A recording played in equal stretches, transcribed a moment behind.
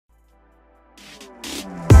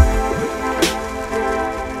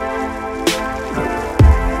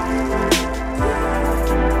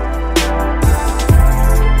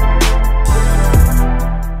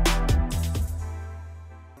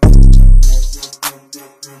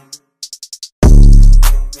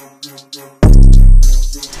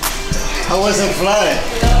I wasn't flying.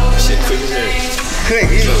 Shit quick as hell. Quick,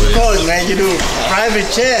 of course, man. You do private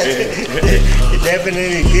chat. It's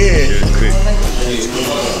definitely good. Yeah, quick.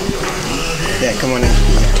 Yeah, come on in.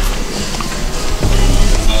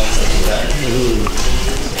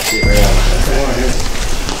 Come on in.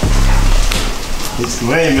 It's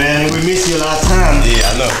great, man. We missed you last time. Yeah,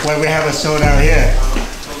 I know. When we have a show down here.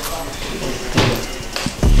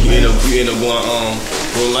 You end up going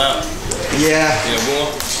roll out? Yeah. You end up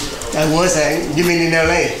going? That was you mean in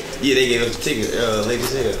LA? Yeah, they gave us the ticket late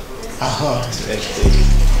as hell. Uh-huh. Extra ticket.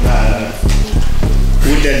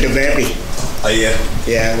 With the baby. Oh yeah?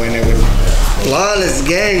 Yeah, when it was Flawless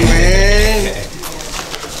Gang, man.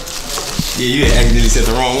 Yeah, you had accidentally said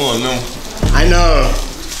the wrong one, no? I know.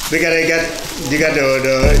 Because you got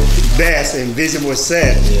the best invisible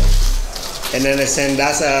set. Yeah. And then they said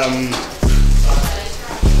that's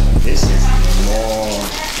this is more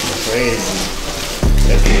crazy.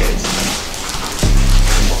 Look at it.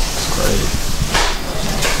 Crazy.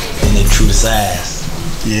 And they true to size.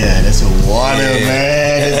 Yeah, that's a water,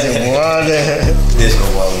 man. That's a water. This go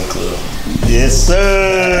well in the club. Yes,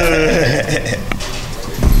 sir.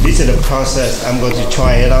 This is the process. I'm going to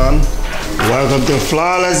try it on. Welcome to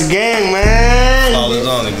Flawless Gang, man. Flawless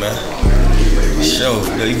on it, man. Show.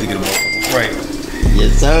 Yo, you can get a motherfucker right.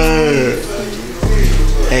 Yes, sir.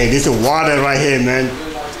 Hey, this is water right here, man.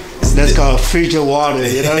 That's called future water.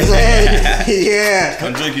 You know what I'm saying? Yeah.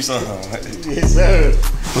 Come drink you something. Yes, sir.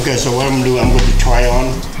 Okay, so what I'm gonna do, I'm going to try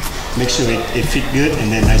on, make sure it fit good, and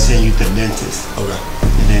then I send you to the dentist. Okay.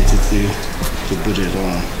 The dentist to put it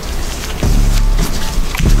on.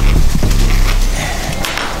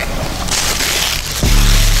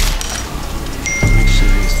 Make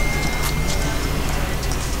sure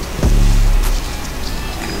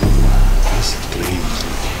it's clean.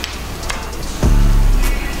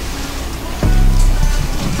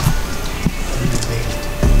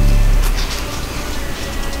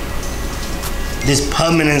 This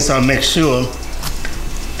permanence, I'll make sure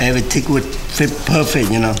everything would fit perfect,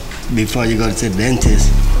 you know, before you go to the dentist.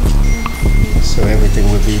 So everything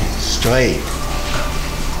would be straight.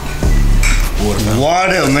 Water fountain.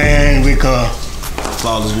 Water, man, we call.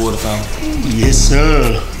 Flawless water fountain. Yes,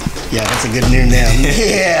 sir. Yeah, that's a good name now.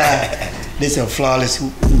 Yeah. This is a flawless,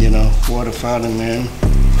 you know, water fountain, man.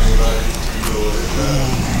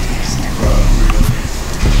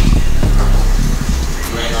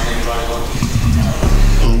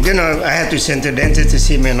 You know, I had to send the dentist to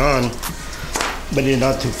see me on, but it's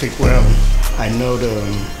not to fit well. I know the...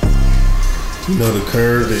 You know the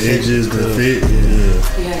curve, the edges, the fit. Yeah.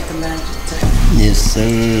 You have to match it. Yes,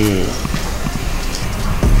 sir.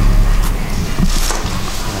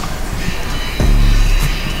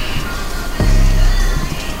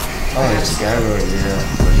 Oh, it's Skyroad, yeah,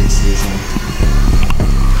 for this season.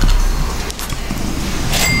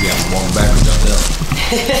 You got to walk backwards out there.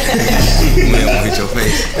 Man, won't hit your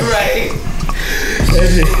face. Right.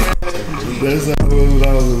 That's how it was when I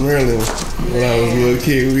was in Maryland. When I was a little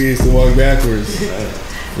kid, we used to walk backwards. I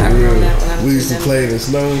remember that when I was We used to play in the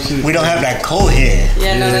snow and shit. We don't have that cold here.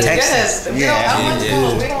 Yeah, no, that's Texas. good. Yeah. I want the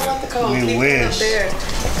cold. We don't want the cold. We Keep it wish. up there.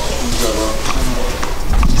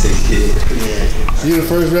 Say kid. Yeah. You the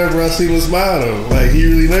first rapper I seen with smile though. Like he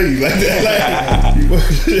really know you like that. Like,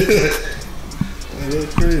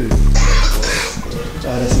 that's crazy.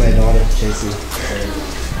 Oh, that's my daughter, Tracy.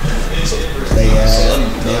 They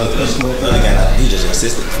push me. He just your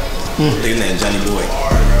assistant. His name Johnny Boy.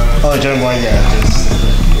 Oh, John Boy, yeah.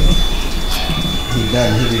 He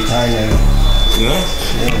done. He retired now. Yeah?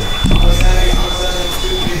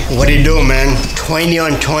 What do you do, man? 20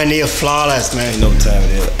 on 20 of Flawless, man. Ain't no time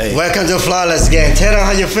there. Hey, Welcome to Flawless Gang. Tell them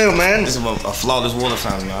how you feel, man. this is a flawless water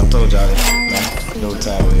fountain, man. I told y'all that. No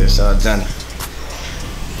time there. Shout out Johnny.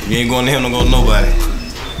 If you ain't going to him, don't go to nobody.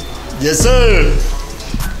 Yes, sir.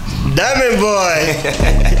 Diamond Boy.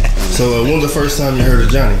 So when was the first time you heard of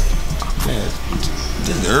Johnny? Man,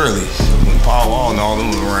 this is early. When Paul Wall and all them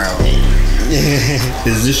was around.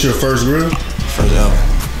 Is this your first group? First ever.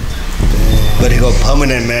 But he go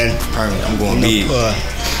permanent, man. Permanent. I'm going big.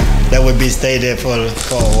 That would be stay there for a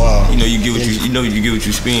while. You know you get what you get what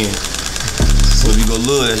you spend. So if you go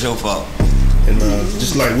little, that's your fault. And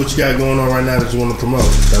just like what you got going on right now that you want to promote,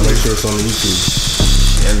 gotta make sure it's on the YouTube.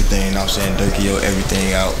 Everything, I'm saying, Durkio,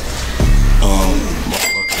 everything out.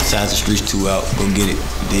 Besides the Streets 2 out, go get it.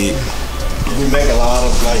 Dig. We make a lot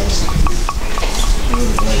of plays.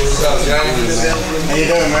 What's up, Johnny? How you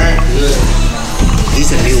doing, man? Good.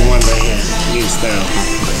 This is a new one right here, new style.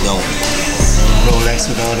 Yo. Rolex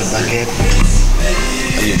with all the baguette.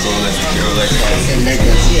 How you Rolex? And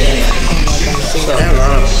necklace. So I have a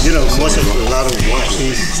lot of, you know, most of a lot of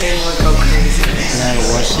washes. Same one go crazy. A lot of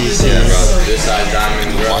washes. Yeah, bro. This side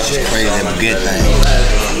diamond, bro. Watch is crazy. Them good things.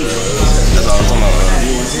 That's all I'm talking about, bro.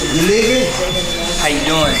 You leaving? How you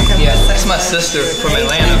doing? Yeah, that's my sister from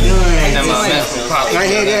Atlanta. And my man from Pop. Right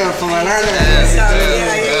here, there, from Atlanta.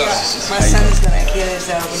 My son is gonna kill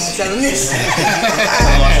himself when I tell him this.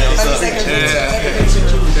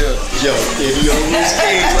 Yo, if you always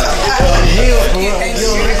came,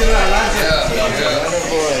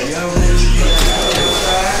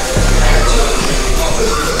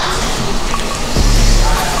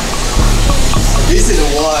 this is the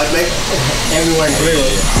wall, make everyone real.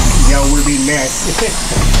 Y'all will be next.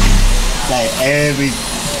 Like every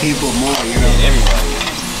people more, you know. everybody.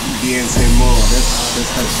 DNC more.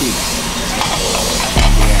 That's her shit.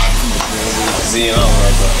 Yeah. See you on, bro.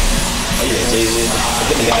 Oh yeah, Jay-Z.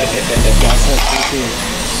 That's her shit.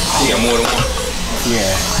 She got more than one.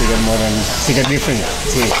 Yeah, she got more than, she got different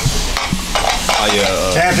shit. Oh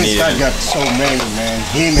yeah. Travis Scott got so many, man.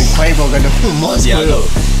 Him and Quavo got the most. Yeah, I know.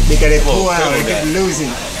 Because they pull Well, out, Quavo they keep got-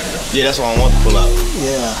 losing. Yeah, that's why I want to pull out.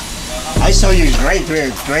 Yeah. I saw you Drake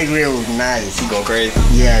Real nice. You going crazy?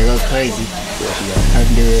 Yeah, go crazy. I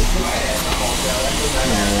do it.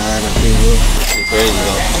 Yeah, a lot of people. You crazy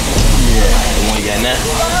though. Yeah. The one you got now?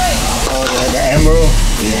 Oh, the Emerald.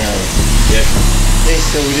 Yeah. Yeah.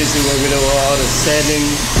 This is what we do, all the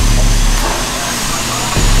settings.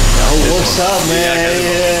 Oh, what's up, man?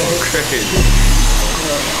 Yeah. Crazy.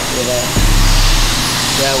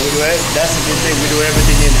 Yeah, we do it. That's a good thing. We do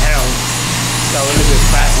everything in house. So a little bit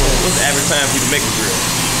faster. What's the average time people make a drill?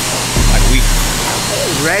 Like a week?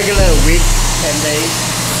 Regular week, 10 days.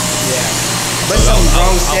 Yeah. But So some I'll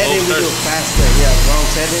wrong setting, we over do faster. Yeah, wrong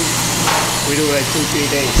setting, we do like 2-3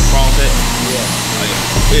 days. Wrong set? Yeah. Oh,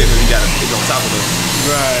 yeah. Yeah, because you got it's on top of those.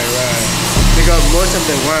 Right. Because most of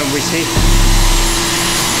the one we see,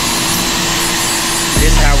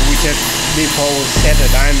 this how we just, before we set the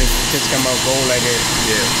diamond, we just come out gold like this.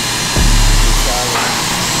 Yeah.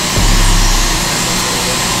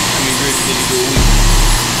 How many drills did you do a week?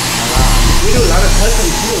 We do a lot of custom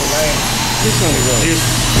too, like this one is just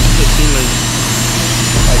the ceiling.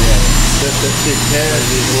 Oh yeah, that's the shit tab,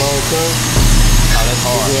 this long term. Oh, that's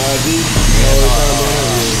hard. The ID.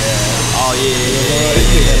 Oh, yeah.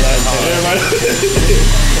 That's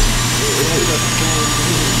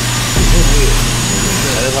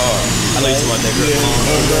hard. I know you talking about that girl.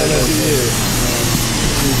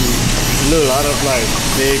 A lot of like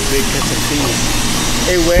big custom piece.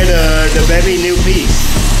 Hey, where the baby new piece?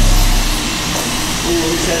 Who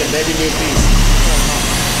said a baby new piece?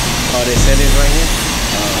 Oh, they said it right here?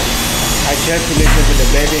 I just finished with the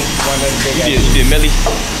baby, one of the big You did Melly?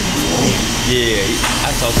 Yeah, I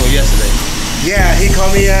talked to him yesterday. Yeah, he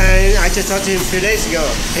called me, I just talked to him a few days ago.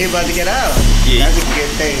 He about to get out. Yeah. That's a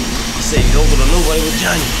good thing. He said, you don't go to nobody with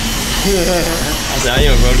Johnny. I said, I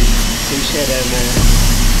am, bro. Appreciate that, man.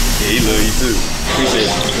 Yeah, he love you too. Appreciate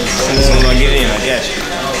it. As soon as I get in, I got you.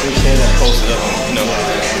 Appreciate that. Post it up, you know.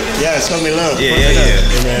 Yeah, show me love.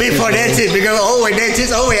 Yeah. Before dentist, because always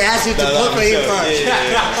dentist always ask you to put for him first.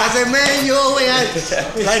 I said, man, you always ask.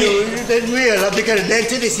 Like, that's real. Because the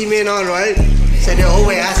dentist is me on, right? So they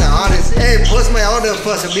always ask an artist, hey, post my order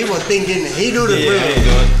first. So people thinking he do the real. I ain't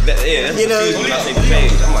doing that. Yeah, that's You know, when I say the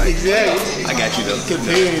page. I'm like, exactly. I got you though.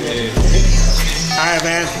 Confused. All right,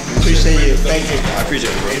 man. Appreciate you. Thank you. I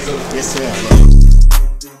appreciate it, bro. Yes, sir.